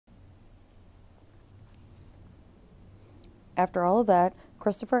After all of that,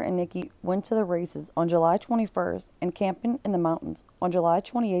 Christopher and Nikki went to the races on July 21st and camping in the mountains on July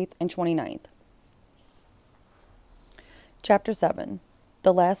 28th and 29th. Chapter 7.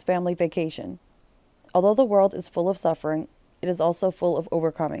 The Last Family Vacation. Although the world is full of suffering, it is also full of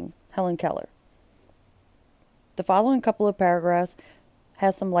overcoming. Helen Keller. The following couple of paragraphs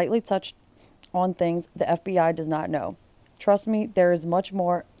has some lightly touched on things the FBI does not know. Trust me, there is much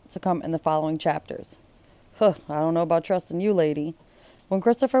more to come in the following chapters. I don't know about trusting you, lady. When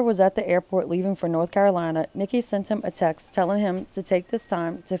Christopher was at the airport leaving for North Carolina, Nikki sent him a text telling him to take this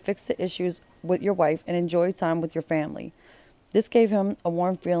time to fix the issues with your wife and enjoy time with your family. This gave him a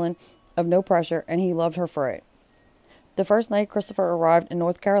warm feeling of no pressure, and he loved her for it. The first night Christopher arrived in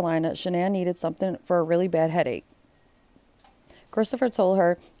North Carolina, Shanann needed something for a really bad headache. Christopher told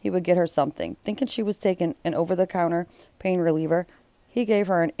her he would get her something. Thinking she was taking an over-the-counter pain reliever, he gave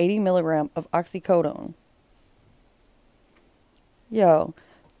her an 80 milligram of oxycodone. Yo,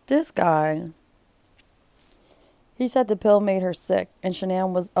 this guy. He said the pill made her sick, and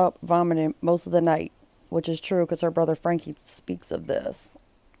Shanann was up vomiting most of the night, which is true because her brother Frankie speaks of this.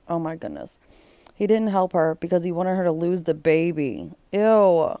 Oh my goodness. He didn't help her because he wanted her to lose the baby.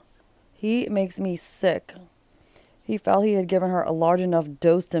 Ew. He makes me sick. He felt he had given her a large enough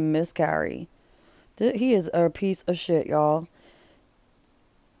dose to miscarry. He is a piece of shit, y'all.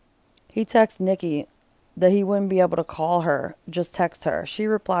 He texted Nikki that he wouldn't be able to call her, just text her. She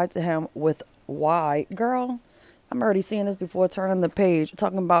replied to him with, why? Girl, I'm already seeing this before turning the page.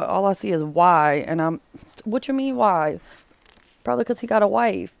 Talking about all I see is why. And what you mean why? Probably because he got a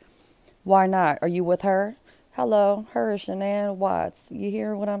wife. Why not? Are you with her? Hello, her is Shanann Watts. You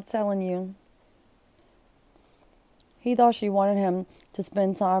hear what I'm telling you? He thought she wanted him to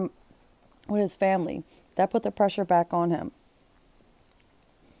spend time with his family. That put the pressure back on him.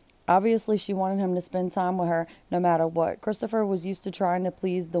 Obviously, she wanted him to spend time with her no matter what. Christopher was used to trying to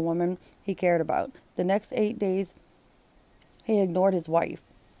please the woman he cared about. The next 8 days, he ignored his wife.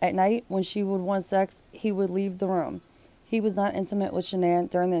 At night, when she would want sex, he would leave the room. He was not intimate with Shanann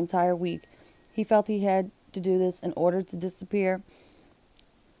during the entire week. He felt he had to do this in order to disappear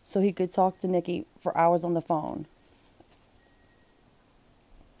so he could talk to Nikki for hours on the phone.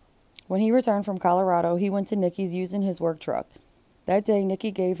 When he returned from Colorado, he went to Nikki's using his work truck. That day,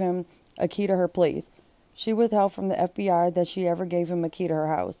 Nikki gave him a key to her place. She withheld from the FBI that she ever gave him a key to her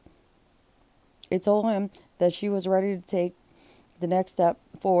house. It told him that she was ready to take the next step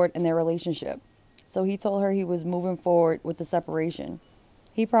forward in their relationship. So he told her he was moving forward with the separation.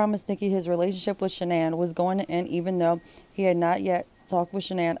 He promised Nikki his relationship with Shanann was going to end even though he had not yet talked with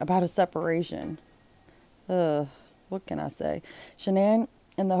Shanann about a separation. What can I say? Shanann,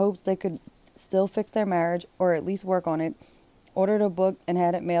 in the hopes they could still fix their marriage or at least work on it, ordered a book and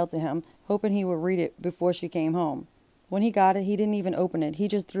had it mailed to him, hoping he would read it before she came home. When he got it, he didn't even open it. He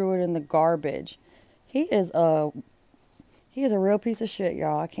just threw it in the garbage. He is a real piece of shit,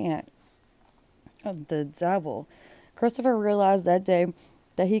 y'all. I can't. The devil. Christopher realized that day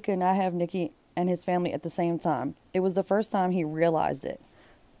that he could not have Nikki and his family at the same time. It was the first time he realized it.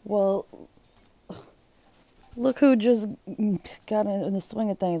 Well, look who just got in the swing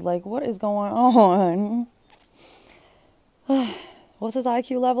of things. Like, what is going on? What's his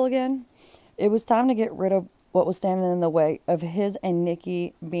IQ level again? It was time to get rid of what was standing in the way of his and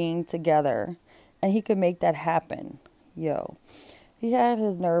Nikki being together. And he could make that happen. Yo. He had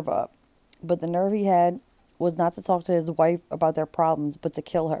his nerve up. But the nerve he had was not to talk to his wife about their problems, but to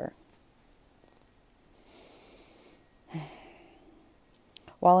kill her.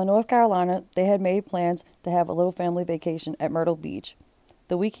 While in North Carolina, they had made plans to have a little family vacation at Myrtle Beach.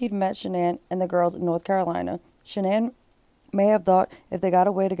 The week he'd met Shanann and the girls in North Carolina, Shanann may have thought if they got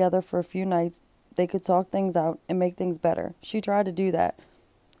away together for a few nights, they could talk things out and make things better. She tried to do that.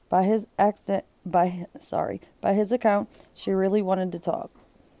 By his account, she really wanted to talk.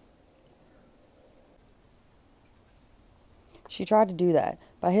 She tried to do that.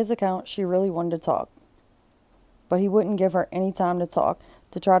 By his account, she really wanted to talk. But he wouldn't give her any time to talk,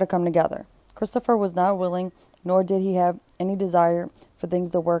 to try to come together. Christopher was not willing, nor did he have any desire for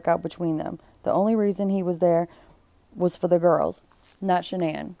things to work out between them. The only reason he was there was for the girls, not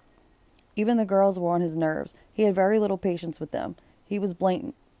Shanann. Even the girls were on his nerves. He had very little patience with them. He was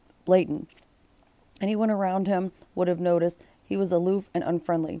blatant. Anyone around him would have noticed he was aloof and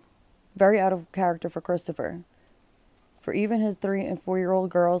unfriendly. Very out of character for Christopher. For even his 3- and 4-year-old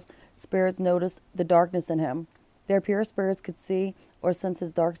girls' spirits noticed the darkness in him. Their pure spirits could see or sense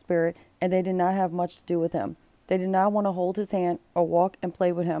his dark spirit, and they did not have much to do with him. They did not want to hold his hand or walk and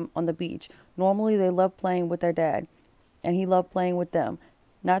play with him on the beach. Normally, they loved playing with their dad, and he loved playing with them.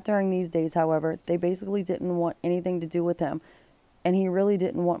 Not during these days, however. They basically didn't want anything to do with him, and he really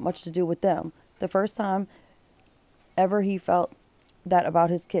didn't want much to do with them. The first time ever he felt that about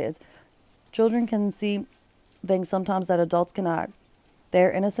his kids. Children can see things sometimes that adults cannot. They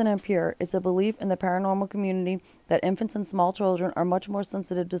are innocent and pure. It's a belief in the paranormal community that infants and small children are much more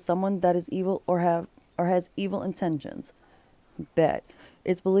sensitive to someone that is evil or has evil intentions. Bet.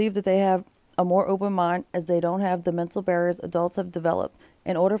 It's believed that they have a more open mind as they don't have the mental barriers adults have developed.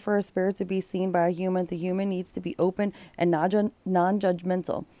 In order for a spirit to be seen by a human, the human needs to be open and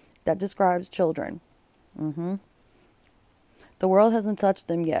non-judgmental. That describes children. The world hasn't touched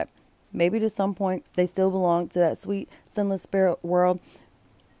them yet. Maybe to some point they still belong to that sweet, sinless spirit world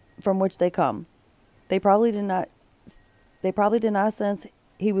from which they come. They probably did not sense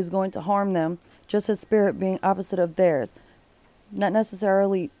he was going to harm them, just his spirit being opposite of theirs, not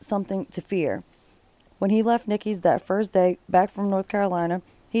necessarily something to fear. When he left Nikki's that first day back from North Carolina,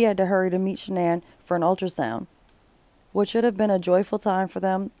 he had to hurry to meet Shanann for an ultrasound. What should have been a joyful time for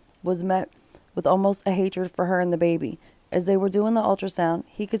them was met with almost a hatred for her and the baby. As they were doing the ultrasound,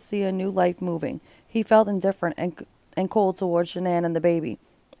 he could see a new life moving. He felt indifferent and cold towards Shanann and the baby.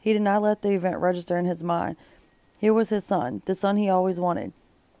 He did not let the event register in his mind. Here was his son, the son he always wanted.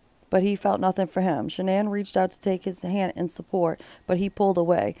 But he felt nothing for him. Shanann reached out to take his hand in support, but he pulled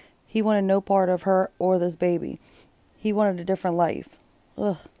away. He wanted no part of her or this baby. He wanted a different life.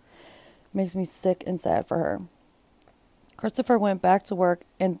 Ugh. Makes me sick and sad for her. Christopher went back to work,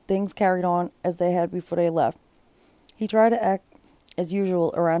 and things carried on as they had before they left. He tried to act as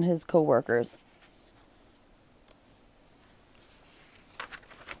usual around his co-workers.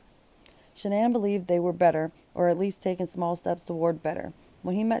 Shanann believed they were better, or at least taking small steps toward better.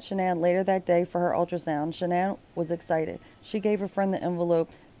 When he met Shanann later that day for her ultrasound, Shanann was excited. She gave her friend the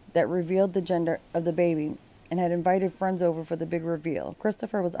envelope that revealed the gender of the baby and had invited friends over for the big reveal.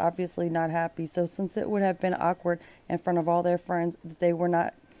 Christopher was obviously not happy, so since it would have been awkward in front of all their friends that they were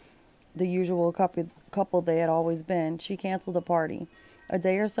not the usual couple they had always been, she canceled the party. A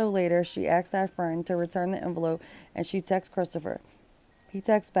day or so later, she asked that friend to return the envelope, and she texted Christopher. He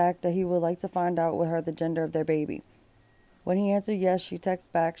texted back that he would like to find out with her the gender of their baby. When he answered yes, she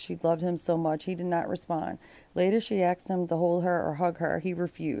texted back she loved him so much he did not respond. Later, she asked him to hold her or hug her. He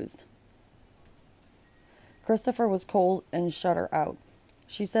refused. Christopher was cold and shut her out.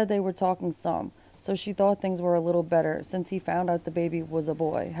 She said they were talking some, so she thought things were a little better since he found out the baby was a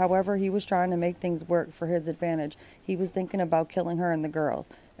boy. However, he was trying to make things work for his advantage. He was thinking about killing her and the girls.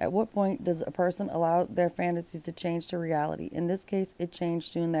 At what point does a person allow their fantasies to change to reality? In this case, it changed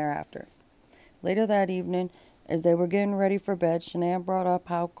soon thereafter. Later that evening, as they were getting ready for bed, Shanann brought up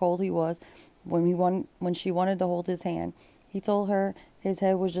how cold he was when she wanted to hold his hand. He told her his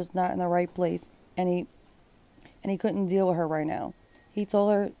head was just not in the right place, and he couldn't deal with her right now. He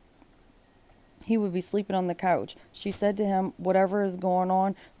told her he would be sleeping on the couch. She said to him, whatever is going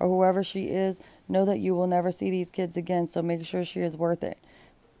on, or whoever she is, know that you will never see these kids again, so make sure she is worth it.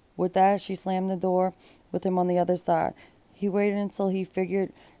 With that, she slammed the door with him on the other side. He waited until he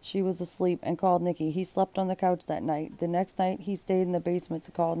figured she was asleep and called Nikki. He slept on the couch that night. The next night, he stayed in the basement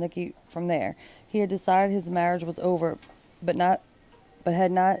to call Nikki from there. He had decided his marriage was over, but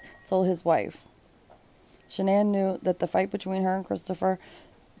had not told his wife. Shanann knew that the fight between her and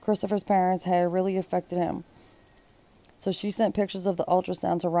Christopher's parents had really affected him. So she sent pictures of the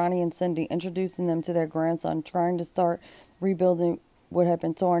ultrasound to Ronnie and Cindy, introducing them to their grandson, trying to start rebuilding what had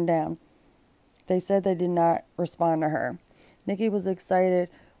been torn down. They said they did not respond to her. Nikki was excited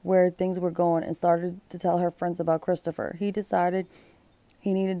where things were going and started to tell her friends about Christopher. He decided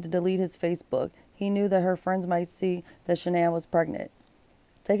he needed to delete his Facebook. He knew that her friends might see that Shanann was pregnant.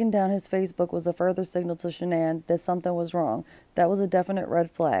 Taking down his Facebook was a further signal to Shanann that something was wrong. That was a definite red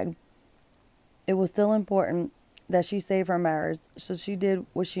flag. It was still important that she save her marriage, so she did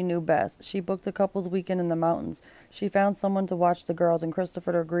what she knew best. She booked a couple's weekend in the mountains. She found someone to watch the girls, and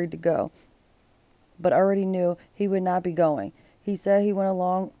Christopher agreed to go, but already knew he would not be going. He said he went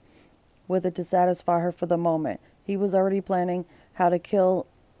along with it to satisfy her for the moment. He was already planning how to kill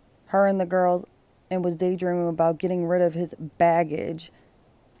her and the girls and was daydreaming about getting rid of his baggage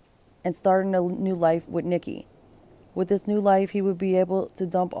and starting a new life with Nikki. With this new life, he would be able to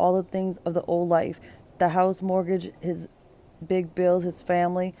dump all the things of the old life. The house, mortgage, his big bills, his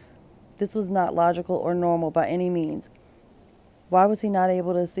family. This was not logical or normal by any means. Why was he not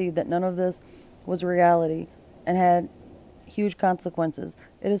able to see that none of this was reality and had huge consequences?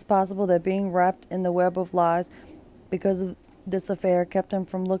 It is possible that being wrapped in the web of lies because of this affair kept him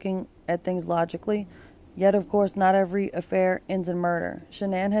from looking at things logically. Yet, of course, not every affair ends in murder.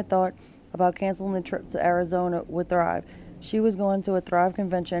 Shanann had thought about canceling the trip to Arizona with Thrive. She was going to a Thrive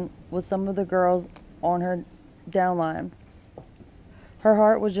convention with some of the girls on her downline. Her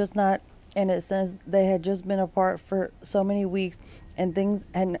heart was just not in it since they had just been apart for so many weeks and things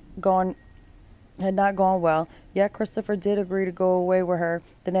had not gone well. Yet Christopher did agree to go away with her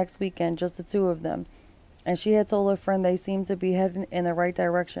the next weekend, just the two of them. And she had told a friend they seemed to be heading in the right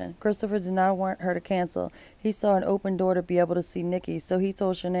direction. Christopher did not want her to cancel. He saw an open door to be able to see Nikki, so he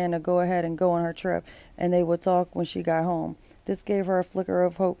told Shanann to go ahead and go on her trip, and they would talk when she got home. This gave her a flicker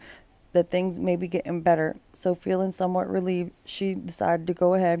of hope that things may be getting better, so feeling somewhat relieved, she decided to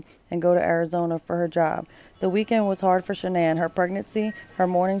go ahead and go to Arizona for her job. The weekend was hard for Shanann. Her pregnancy, her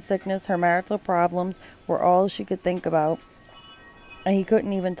morning sickness, her marital problems were all she could think about, and he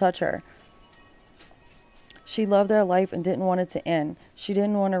couldn't even touch her. She loved their life and didn't want it to end. She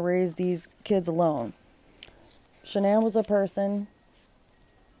didn't want to raise these kids alone. Shanann was a person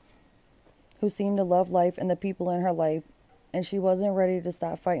who seemed to love life and the people in her life, and she wasn't ready to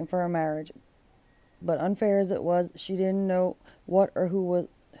stop fighting for her marriage. But unfair as it was, she didn't know what or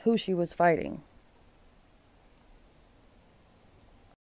who she was fighting.